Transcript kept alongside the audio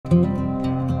Hello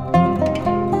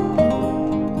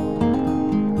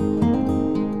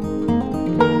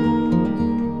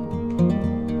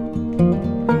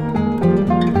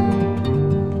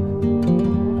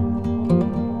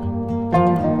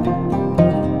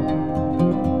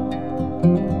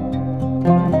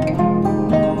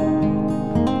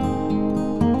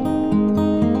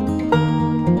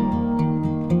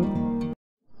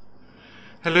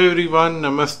everyone,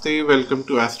 Namaste, welcome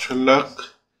to Astral Luck.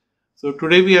 So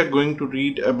today we are going to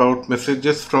read about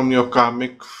messages from your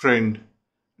karmic friend.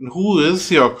 And who is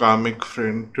your karmic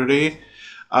friend? Today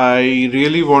I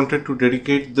really wanted to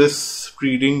dedicate this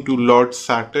reading to Lord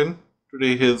Saturn.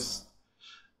 Today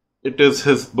it is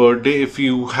his birthday. If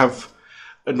you have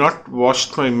not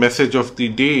watched my message of the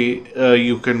day,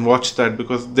 you can watch that,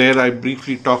 because there I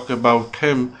briefly talk about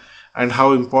him and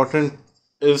how important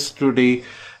is today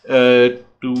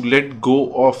to let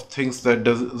go of things that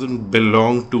doesn't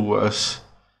belong to us.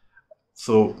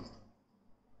 So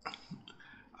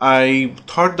I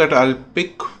thought that I'll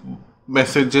pick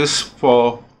messages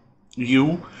for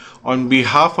you on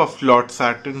behalf of Lord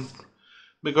Saturn,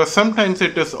 because sometimes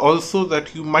it is also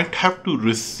that you might have to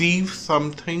receive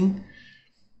something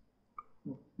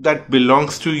that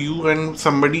belongs to you and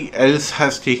somebody else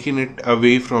has taken it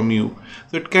away from you.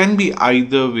 So it can be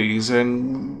either ways,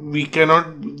 and we cannot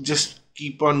just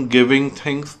keep on giving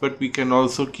things, but we can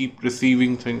also keep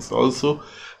receiving things also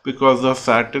because of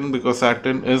Saturn, because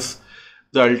Saturn is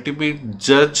the ultimate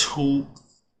judge who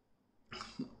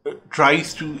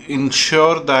tries to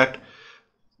ensure that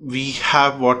we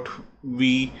have what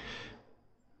we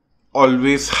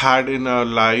always had in our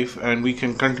life and we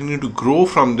can continue to grow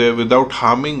from there without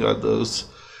harming others.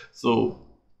 So,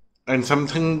 and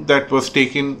something that was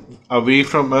taken away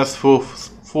from us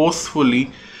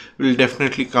forcefully will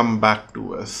definitely come back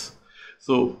to us.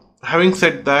 So having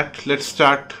said that, let's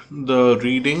start the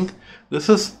reading. This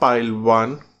is pile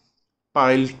 1,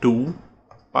 pile 2,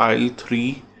 pile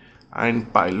 3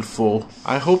 and pile 4.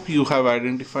 I hope you have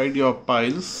identified your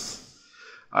piles.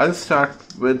 I'll start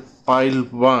with pile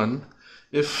 1.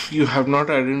 If you have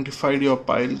not identified your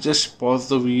pile, just pause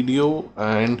the video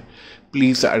and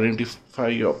please identify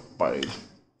your pile.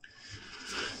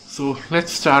 So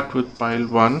let's start with pile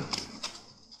 1.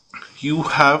 You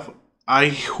have I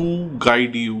who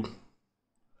guide you.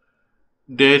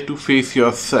 Dare to face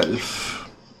yourself.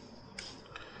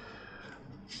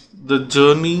 The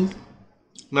journey,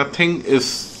 nothing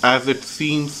is as it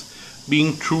seems,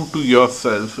 being true to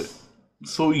yourself.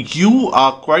 So you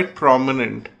are quite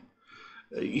prominent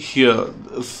here.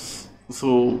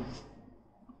 So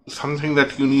something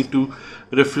that you need to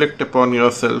reflect upon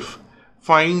yourself.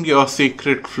 Find your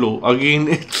sacred flow. Again,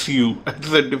 it's you.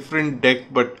 It's a different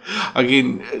deck, but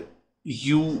again,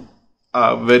 you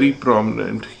are very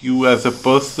prominent. You as a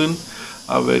person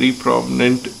are very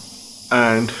prominent,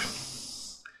 and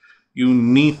you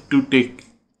need to take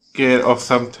care of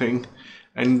something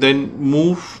and then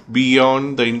move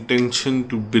beyond the intention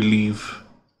to believe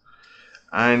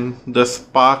and the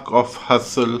spark of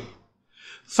hustle.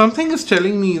 Something is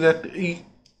telling me that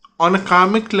on a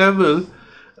karmic level,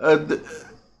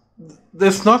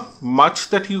 there's not much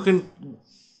that you can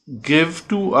give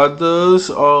to others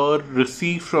or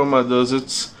receive from others.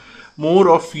 It's more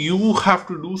of you have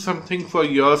to do something for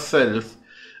yourself.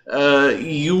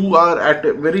 You are at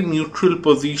a very neutral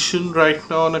position right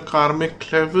now on a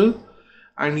karmic level,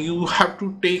 and you have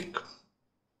to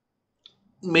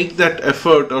make that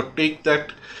effort or take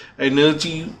that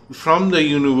energy from the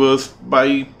universe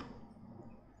by,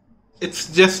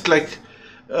 it's just like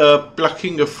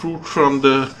plucking a fruit from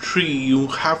the tree. You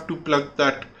have to pluck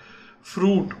that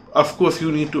fruit. Of course, you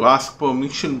need to ask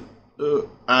permission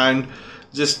and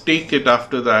just take it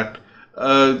after that.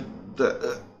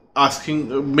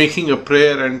 Making a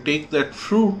prayer and take that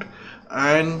fruit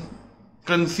and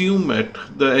consume it.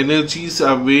 The energies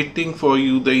are waiting for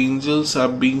you. The angels are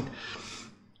being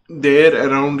there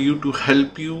around you to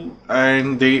help you,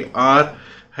 and they are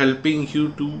helping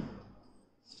you to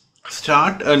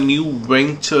start a new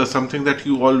venture, something that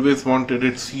you always wanted.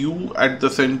 It's you at the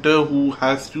center who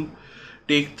has to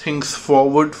take things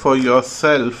forward for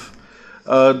yourself.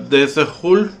 There's a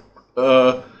whole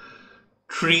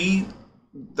tree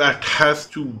that has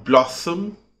to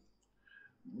blossom,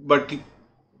 but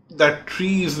that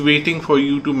tree is waiting for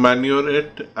you to manure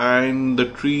it, and the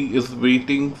tree is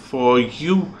waiting for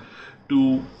you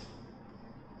to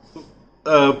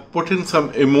put in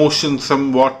some emotion,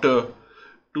 some water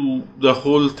to the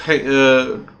whole thing,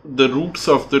 the roots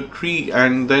of the tree,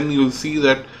 and then you'll see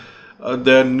that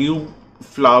there are new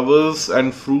flowers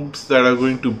and fruits that are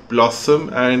going to blossom,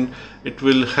 and it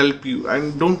will help you.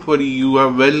 And don't worry, you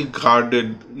are well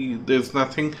guarded. There's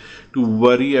nothing to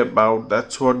worry about.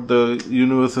 That's what the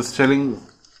universe is telling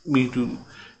me to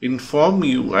inform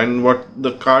you. And what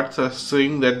the cards are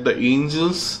saying, that the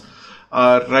angels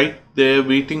are right there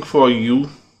waiting for you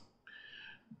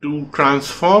to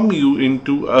transform you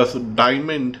into a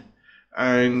diamond,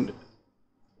 and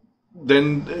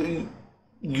then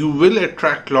you will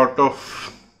attract a lot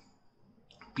of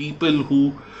people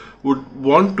who would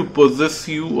want to possess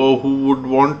you, or who would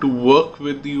want to work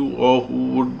with you, or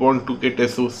who would want to get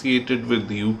associated with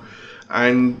you.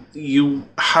 And you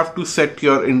have to set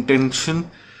your intention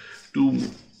to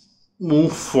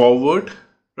move forward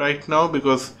right now,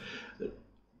 because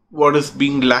what is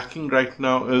being lacking right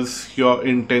now is your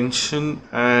intention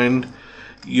and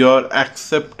your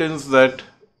acceptance that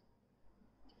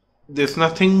there's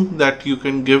nothing that you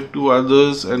can give to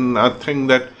others and nothing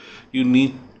that you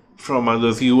need from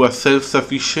others. You are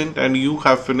self-sufficient and you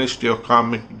have finished your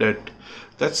karmic debt.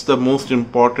 That's the most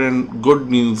important good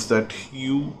news, that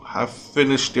you have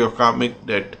finished your karmic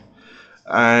debt.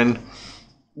 And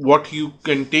what you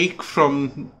can take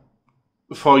from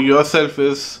for yourself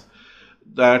is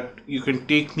that you can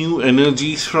take new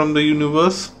energies from the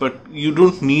universe, but you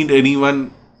don't need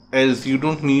anyone else. You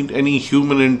don't need any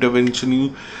human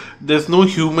intervention. There's no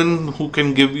human who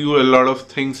can give you a lot of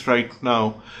things right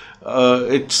now.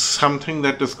 It's something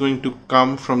that is going to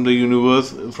come from the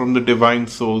universe, from the divine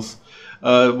source.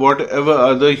 Whatever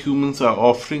other humans are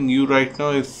offering you right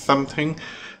now is something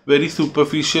very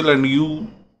superficial, and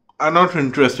you are not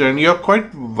interested, and you're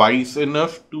quite wise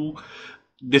enough to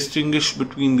distinguish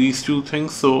between these two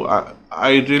things. So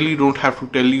I really don't have to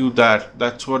tell you that.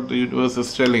 That's what the universe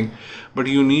is telling. But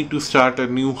you need to start a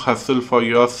new hustle for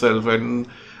yourself, and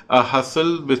a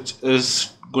hustle which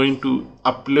is going to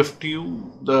uplift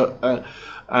you,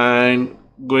 and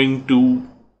going to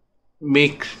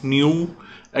make new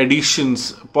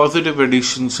additions, positive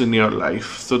additions in your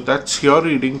life. So that's your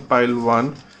reading, pile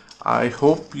 1. I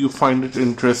hope you find it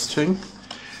interesting.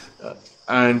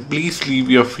 And please leave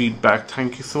your feedback.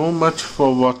 Thank you so much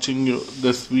for watching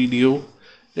this video.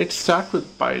 Let's start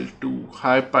with pile 2.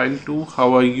 Hi pile 2,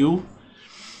 how are you?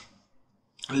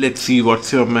 Let's see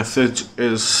what's your message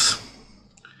is.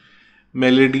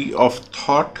 Melody of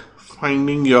thought,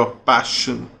 finding your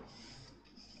passion.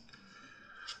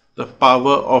 The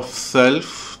power of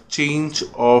self, change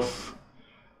of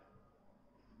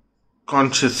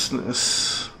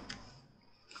consciousness.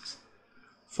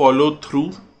 Follow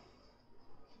through.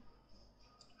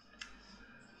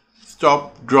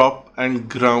 Stop, drop and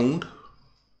ground.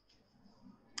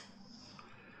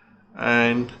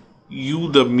 And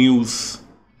you the muse.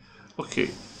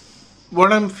 Okay,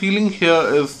 what I'm feeling here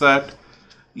is that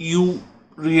you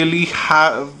really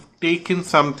have taken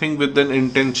something with an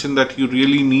intention that you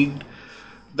really need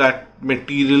that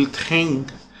material thing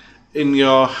in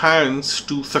your hands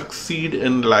to succeed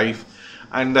in life.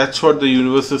 And that's what the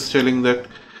universe is telling, that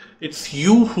it's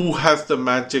you who has the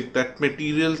magic, that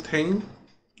material thing.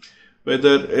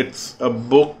 Whether it's a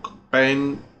book,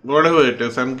 pen, whatever it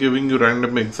is, I'm giving you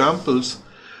random examples,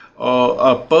 or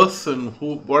a person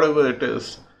who, whatever it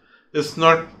is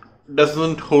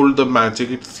doesn't hold the magic.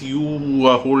 It's you who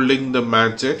are holding the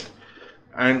magic.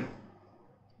 And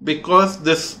because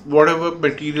this, whatever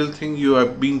material thing you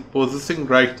have been possessing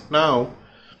right now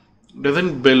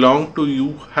doesn't belong to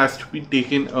you, has to be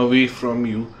taken away from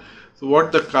you. So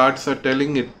what the cards are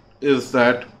telling it is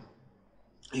that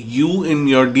you in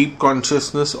your deep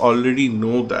consciousness already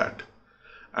know that,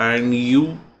 and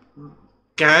you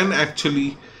can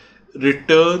actually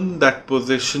return that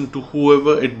possession to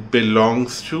whoever it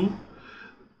belongs to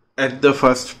at the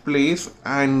first place,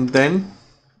 and then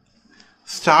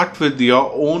start with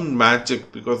your own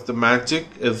magic, because the magic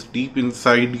is deep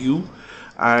inside you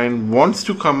and wants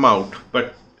to come out,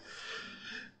 but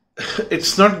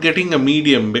it's not getting a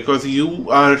medium, because you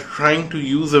are trying to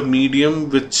use a medium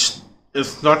which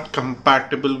is not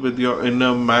compatible with your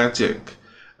inner magic,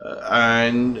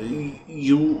 and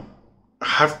you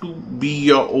have to be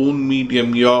your own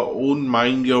medium. Your own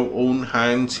mind, your own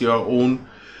hands, your own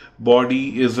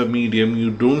body is a medium.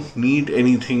 You don't need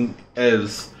anything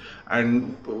else.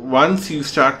 And once you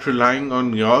start relying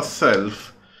on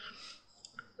yourself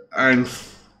and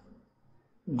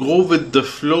go with the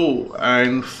flow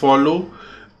and follow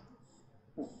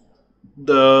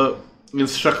the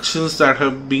instructions that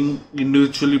have been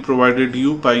individually provided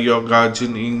you by your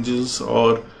guardian angels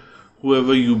or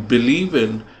whoever you believe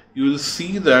in, you will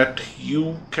see that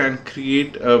you can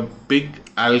create a big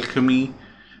alchemy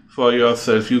for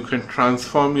yourself. You can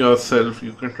transform yourself.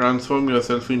 You can transform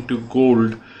yourself into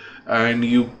gold, and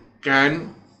you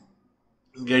can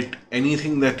get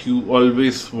anything that you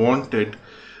always wanted.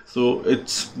 So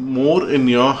it's more in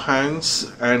your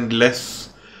hands and less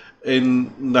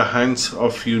in the hands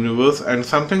of universe, and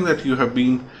something that you have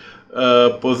been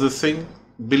possessing,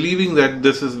 believing that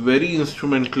this is very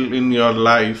instrumental in your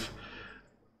life,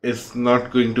 is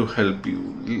not going to help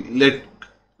you. Let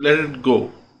it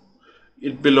go.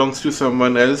 It belongs to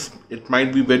someone else. It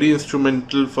might be very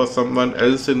instrumental for someone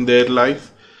else in their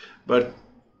life, but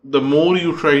the more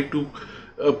you try to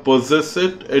possess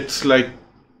it, it's like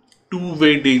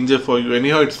two-way danger for you.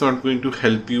 Anyhow, it's not going to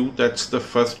help you. That's the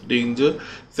first danger.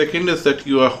 Second is that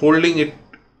you are holding it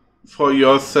for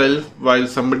yourself while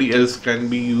somebody else can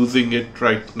be using it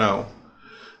right now.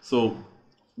 So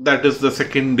that is the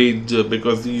second danger,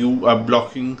 because you are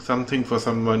blocking something for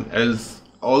someone else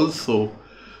also.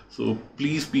 So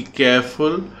please be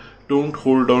careful. Don't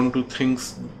hold on to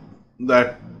things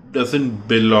that doesn't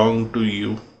belong to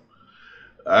you.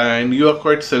 And you are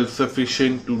quite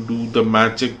self-sufficient to do the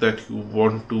magic that you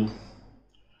want to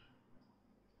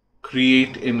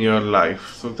create in your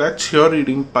life. So that's your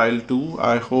reading, pile 2.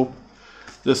 I hope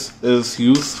this is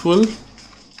useful,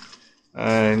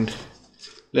 and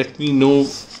let me know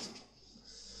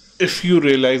if you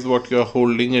realize what you're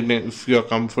holding and if you're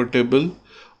comfortable,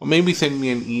 or maybe send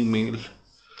me an email.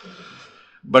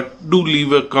 But do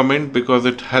leave a comment, because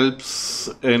it helps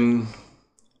in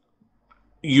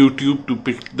YouTube to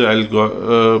pick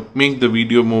the make the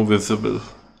video more visible.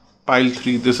 Pile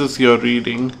 3, this is your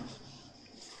reading.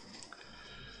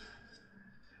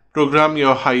 Program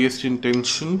your highest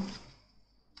intention.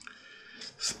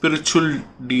 Spiritual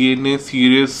DNA,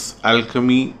 serious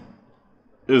alchemy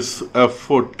is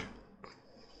afoot.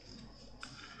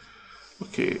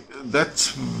 Okay,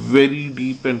 that's very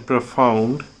deep and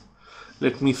profound.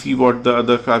 Let me see what the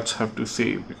other cards have to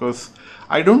say, because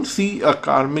I don't see a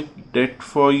karmic debt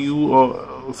for you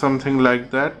or something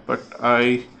like that, but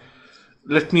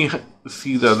let me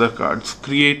see the other cards.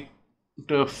 Create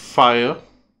a fire.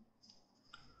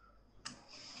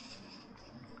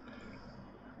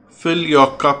 Fill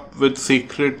your cup with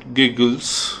sacred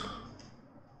giggles.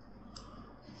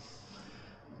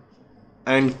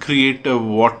 And create a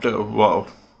water. Wow.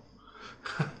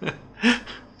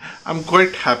 I'm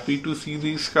quite happy to see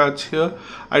these cards here.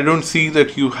 I don't see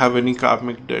that you have any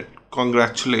karmic debt.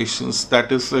 Congratulations.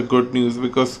 That is a good news,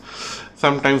 because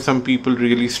sometimes some people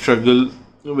really struggle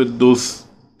with those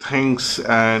things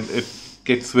and it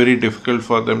gets very difficult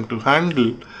for them to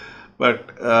handle.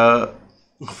 But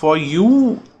for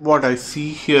you, what I see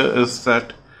here is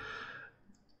that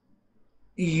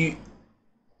you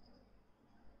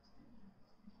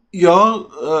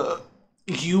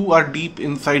are deep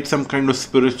inside some kind of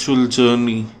spiritual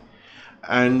journey,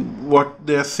 and what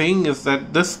they are saying is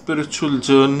that this spiritual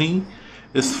journey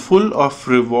is full of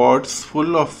rewards,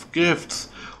 full of gifts.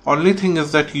 Only thing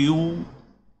is that you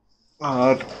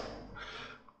are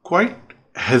quite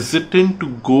hesitant to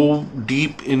go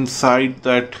deep inside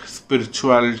that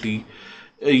spirituality.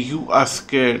 You are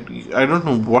scared. I don't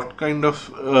know what kind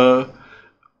of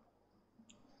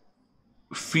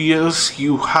fears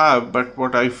you have, but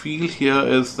what I feel here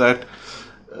is that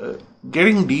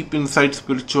getting deep inside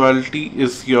spirituality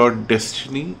is your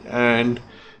destiny, and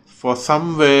for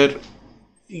somewhere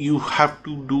you have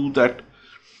to do that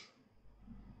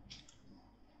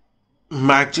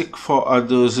magic for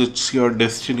others. It's your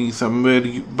destiny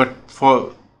somewhere, but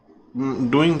for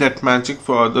doing that magic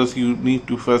for others, you need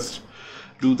to first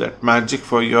do that magic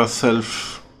for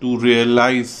yourself to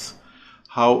realize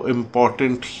how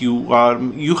important you are.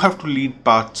 You have to lead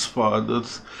paths for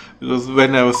others, because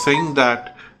when I was saying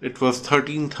that, it was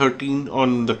 1313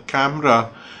 on the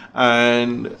camera,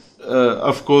 and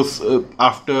of course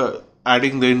after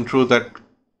adding the intro, that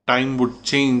time would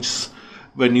change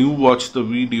when you watch the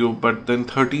video, but then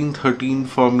 1313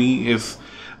 for me is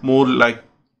more like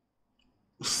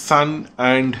sun.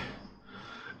 And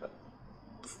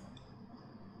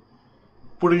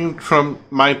putting it from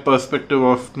my perspective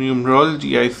of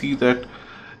numerology, I see that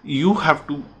you have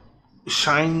to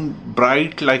shine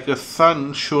bright like a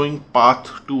sun, showing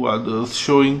path to others,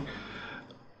 showing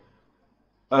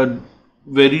a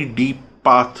very deep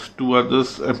path to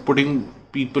others, and putting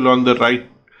people on the right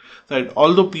side.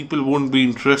 Although people won't be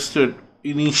interested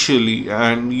initially,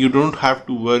 and you don't have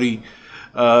to worry.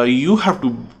 You have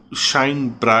to shine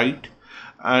bright,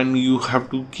 and you have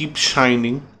to keep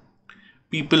shining.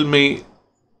 People may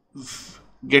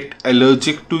get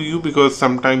allergic to you, because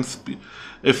sometimes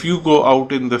if you go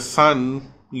out in the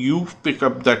sun, you pick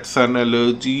up that sun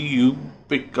allergy, you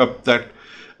pick up that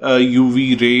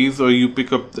UV rays, or you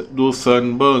pick up those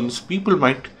sunburns. People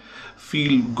might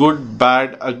feel good,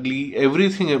 bad, ugly,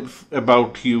 everything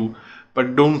about you,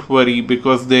 But don't worry,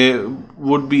 because there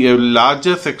would be a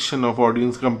larger section of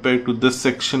audience compared to this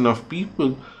section of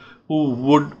people who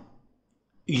would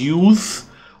use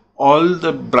all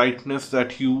the brightness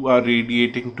that you are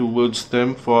radiating towards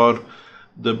them for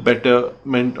the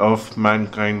betterment of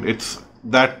mankind. It's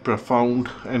that profound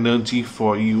energy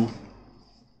for you.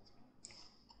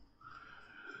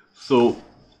 So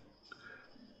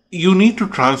you need to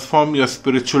transform your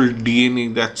spiritual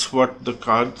DNA. That's what the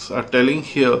cards are telling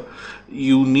here.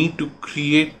 You need to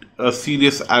create a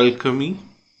serious alchemy,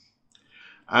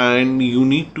 and you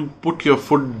need to put your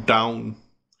foot down.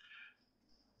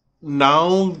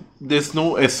 Now there's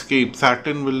no escape.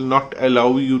 Saturn will not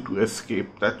allow you to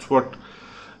escape. That's what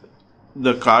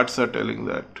the cards are telling,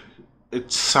 that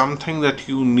it's something that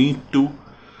you need to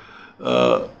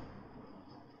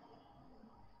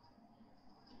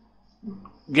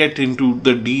get into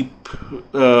the deep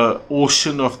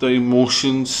ocean of the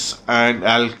emotions and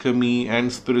alchemy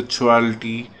and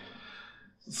spirituality.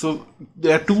 So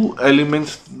there are two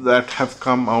elements that have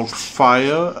come out,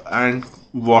 fire and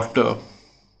water.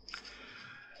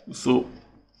 So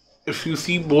if you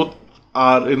see, both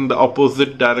are in the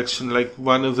opposite direction, like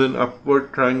one is an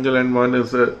upward triangle and one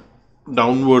is a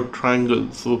downward triangle.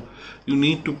 So you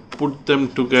need to put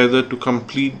them together to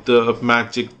complete the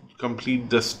magic, complete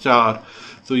the star.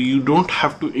 So you don't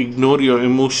have to ignore your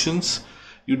emotions,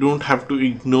 you don't have to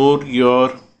ignore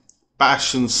your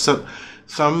passions. So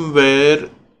somewhere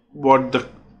what the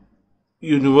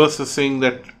universe is saying,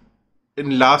 that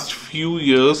in last few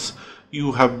years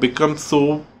you have become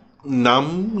so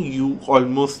numb, you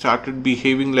almost started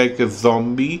behaving like a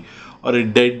zombie or a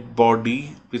dead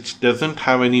body which doesn't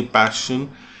have any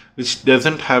passion, which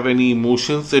doesn't have any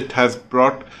emotions. It has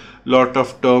brought lot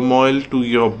of turmoil to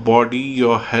your body,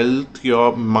 your health,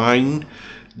 your mind,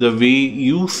 the way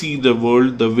you see the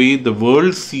world, the way the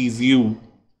world sees you.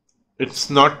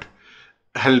 It's not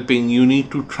helping. You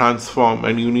need to transform,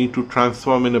 and you need to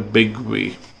transform in a big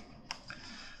way.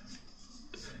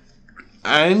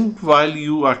 And while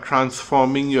you are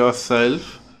transforming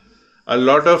yourself, a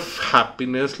lot of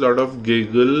happiness, lot of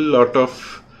giggle, lot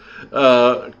of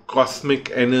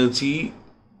cosmic energy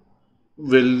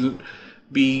will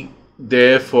be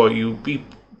there for you,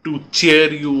 to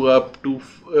cheer you up,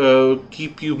 to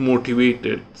keep you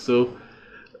motivated. So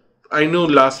I know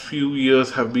last few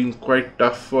years have been quite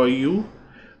tough for you,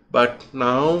 but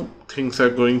now things are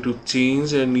going to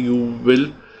change and you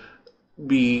will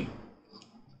be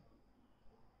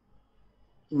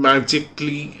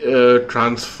magically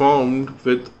transformed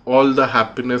with all the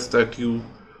happiness that you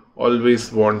always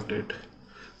wanted.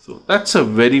 So that's a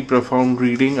very profound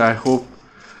reading. I hope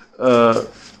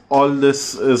all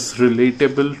this is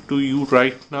relatable to you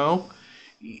right now.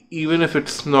 Even if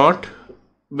it's not,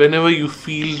 whenever you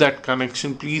feel that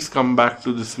connection, please come back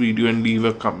to this video and leave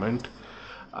a comment.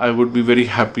 I would be very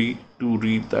happy to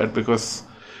read that, because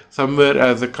somewhere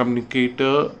as a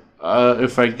communicator,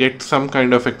 if I get some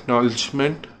kind of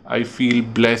acknowledgement, I feel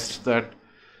blessed that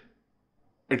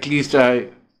at least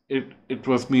it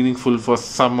was meaningful for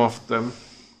some of them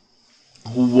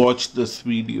who watched this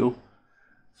video.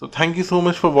 So thank you so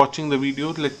much for watching the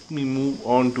video. Let me move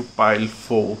on to pile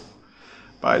 4.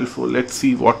 Pile 4, let's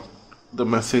see what the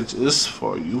message is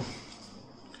for you.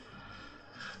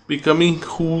 Becoming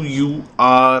who you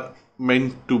are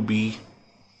meant to be.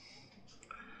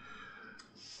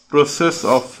 Process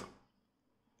of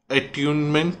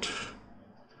attunement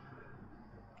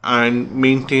and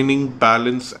maintaining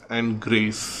balance and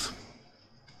grace.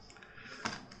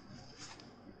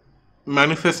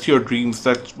 Manifest your dreams.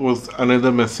 That was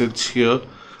another message here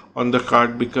on the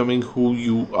card, becoming who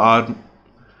you are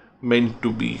meant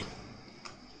to be.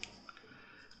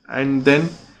 And then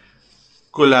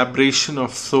collaboration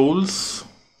of souls,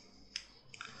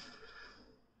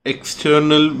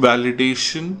 external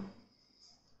validation,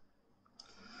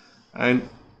 and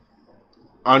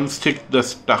unstick the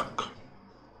stuck.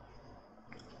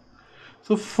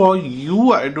 So for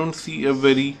you, I don't see a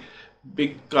very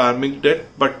big karmic debt,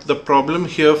 but the problem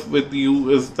here with you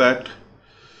is that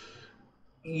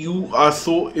you are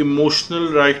so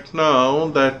emotional right now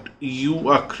that you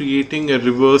are creating a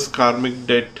reverse karmic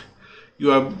debt.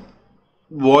 You are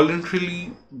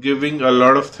voluntarily giving a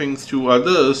lot of things to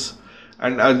others,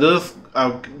 and others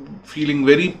are feeling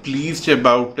very pleased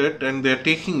about it, and they're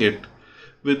taking it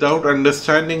without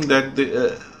understanding that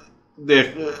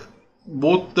they're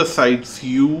both the sides,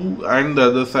 you and the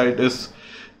other side, is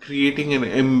creating an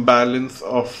imbalance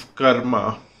of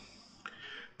karma,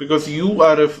 because you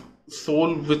are a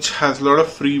soul which has a lot of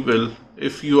free will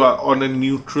if you are on a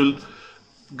neutral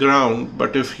ground,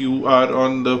 but if you are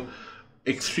on the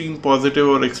extreme positive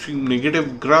or extreme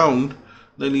negative ground,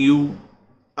 then you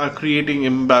are creating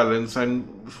imbalance.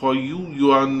 And for you,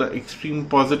 you are on the extreme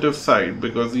positive side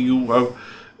because you are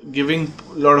giving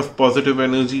a lot of positive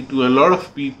energy to a lot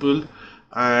of people,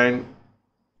 and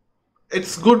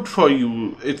it's good for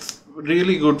you. It's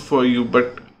really good for you,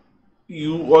 but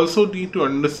you also need to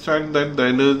understand that the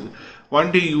energy,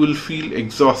 one day you will feel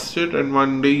exhausted and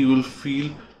one day you will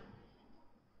feel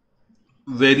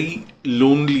very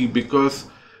lonely, because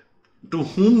to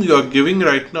whom you are giving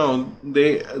right now,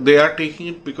 they are taking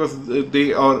it because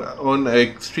they are on an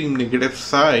extreme negative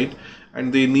side,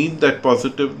 and they need that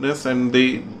positiveness and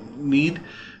they need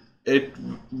it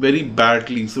very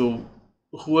badly. So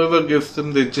whoever gives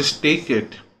them, they just take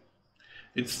it.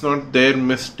 It's not their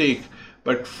mistake.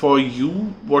 But for you,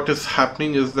 what is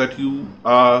happening is that you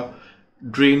are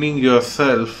draining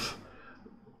yourself,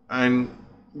 and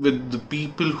with the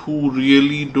people who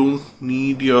really don't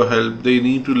need your help, they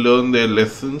need to learn their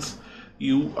lessons,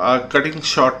 you are cutting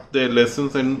short their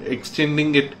lessons and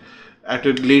extending it at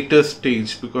a later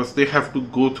stage because they have to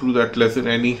go through that lesson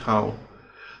anyhow.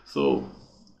 So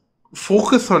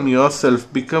focus on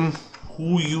yourself, become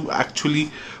who you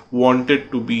actually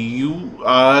wanted to be. You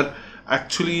are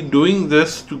actually doing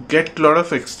this to get a lot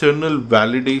of external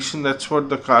validation. That's what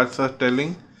the cards are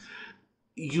telling.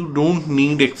 You don't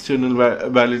need external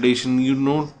validation. You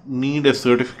don't need a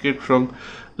certificate from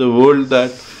the world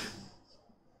that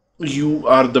you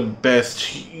are the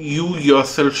best. You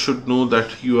yourself should know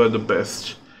that you are the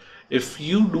best. If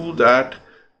you do that,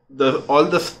 all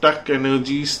the stuck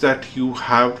energies that you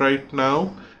have right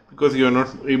now, because you are not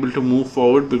able to move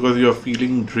forward because you are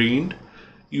feeling drained,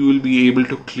 you will be able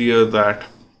to clear that.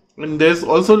 And there's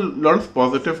also a lot of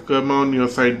positive karma on your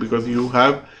side because you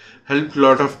have helped a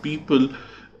lot of people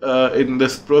in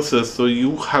this process. So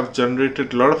you have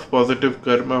generated a lot of positive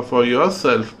karma for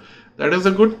yourself. That is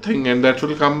a good thing, and that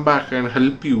will come back and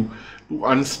help you to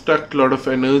unstuck a lot of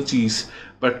energies.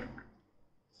 But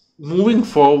moving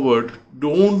forward,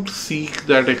 don't seek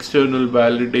that external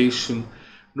validation.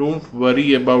 Don't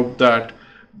worry about that.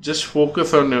 Just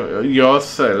focus on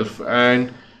yourself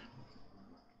and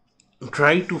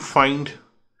try to find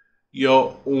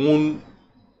your own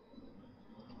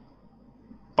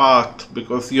path,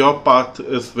 because your path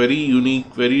is very unique,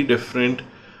 very different.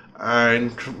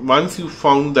 And once you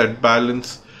found that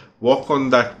balance, walk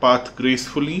on that path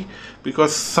gracefully,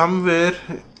 because somewhere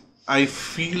I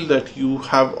feel that you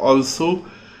have also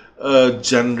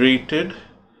generated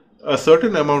a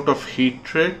certain amount of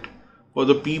hatred for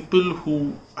the people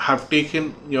who have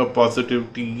taken your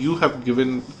positivity. You have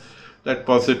given that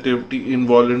positivity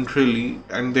involuntarily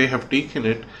and they have taken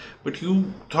it, but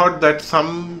you thought that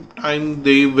sometime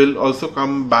they will also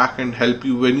come back and help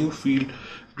you when you feel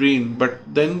drained, but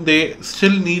then they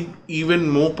still need even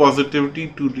more positivity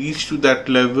to reach to that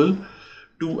level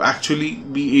to actually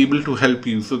be able to help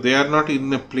you. So they are not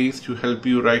in a place to help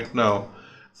you right now.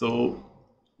 So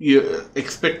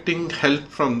expecting help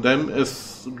from them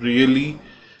is really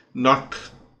not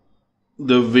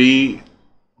the way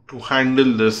to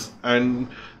handle this. And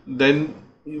then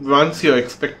once your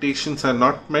expectations are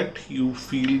not met, you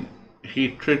feel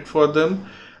hatred for them,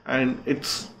 and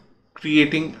it's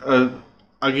creating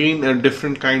again a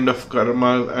different kind of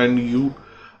karma. And you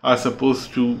are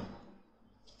supposed to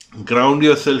ground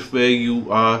yourself where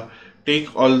you are,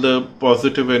 take all the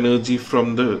positive energy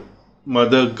from the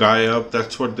Mother Gaia.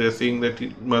 That's what they're saying,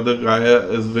 that Mother Gaia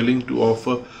is willing to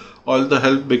offer all the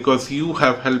help because you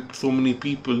have helped so many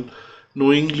people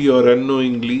knowingly or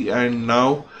unknowingly. And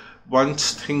now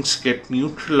once things get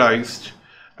neutralized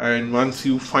and once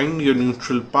you find your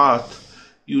neutral path,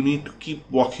 you need to keep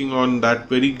walking on that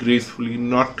very gracefully,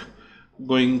 not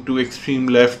going to extreme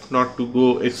left, not to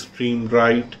go extreme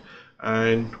right,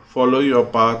 and follow your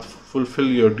path, fulfill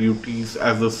your duties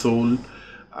as a soul,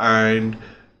 and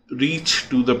reach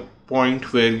to the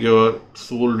point where your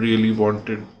soul really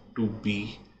wanted to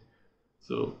be.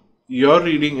 So your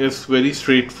reading is very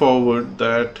straightforward,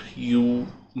 that you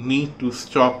need to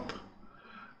stop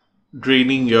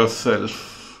draining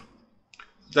yourself.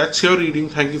 That's your reading.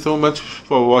 Thank you so much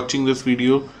for watching this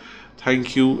video.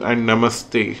 Thank you and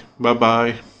namaste. Bye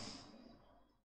bye.